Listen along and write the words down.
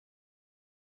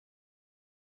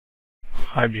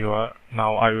Hi viewer,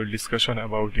 now I will discussion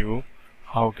about you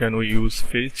how can we use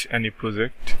fetch any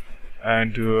project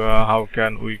and how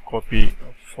can we copy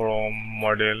from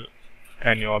model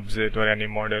any object or any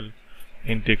model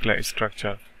in Tekla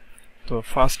structure. So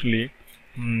firstly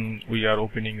we are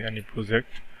opening any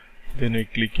project, then we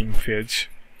clicking fetch.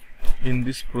 In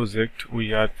this project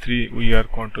we are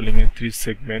controlling in three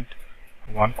segment.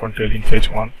 One control in fetch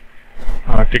one.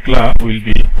 Tekla will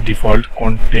be default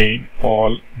contain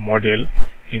all model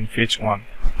in phase 1.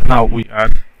 Now we are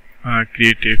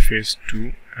create a phase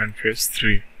 2 and phase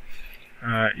 3.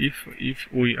 If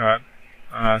we are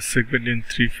segment in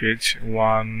three phase,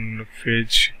 one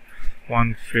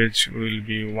phase will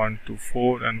be 1 to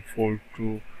 4 and 4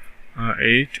 to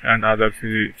 8, and other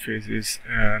phase is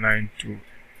 9 to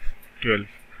 12.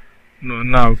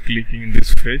 Now clicking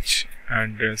this phase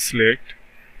and select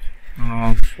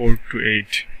 4 to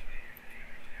 8,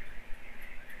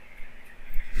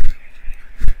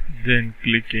 then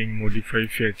clicking modify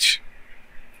fetch,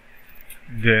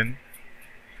 then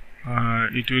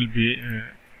it will be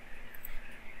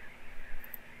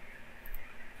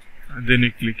then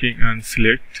you clicking and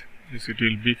select this, it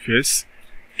will be phase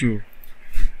 2.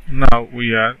 Now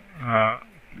we are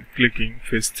clicking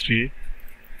phase 3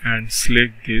 and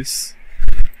select this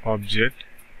object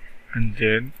and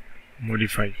then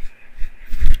modify.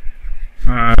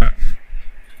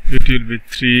 It will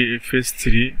be phase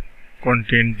 3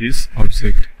 contain this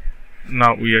object.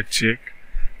 Now we are check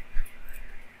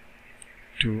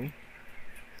to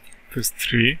phase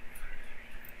 3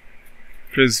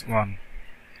 phase 1.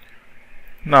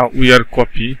 Now we are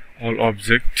copy all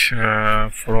object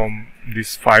from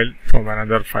this file from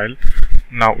another file.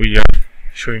 Now we are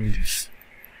showing this.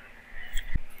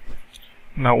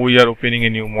 Now we are opening a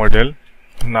new model.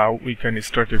 Now we can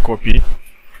start a copy.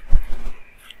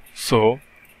 So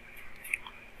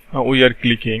now we are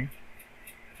clicking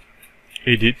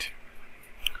edit,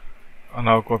 and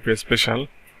now copy a special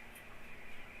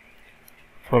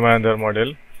from another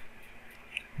model.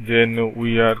 Then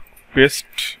we are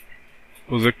paste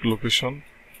project location,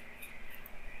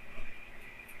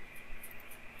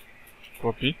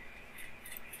 copy,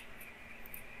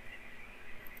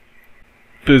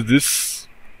 paste this.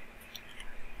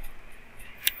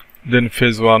 Then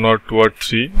phase 1 or 2 or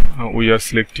 3 we are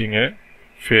selecting a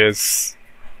phase,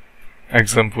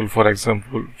 example for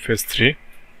example phase 3.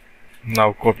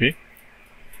 Now copy.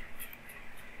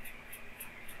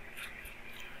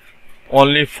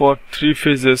 Only for 3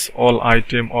 phases all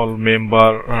item, all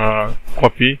member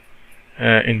copy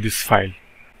in this file.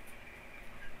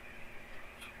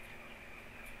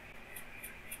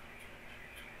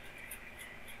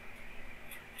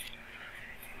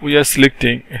 We are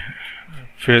selecting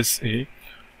phase A.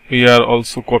 We are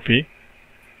also copy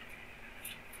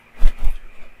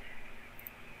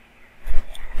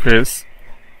phase,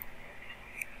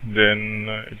 then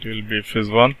it will be phase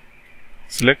 1,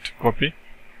 select, copy.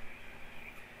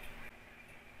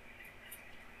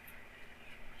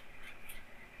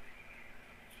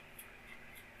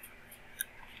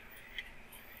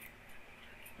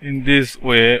 In this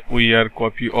way we are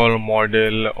copy all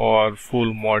model or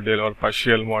full model or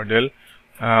partial model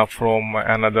from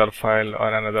another file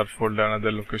or another folder,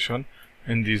 another location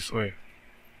in this way.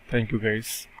 Thank you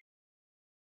guys.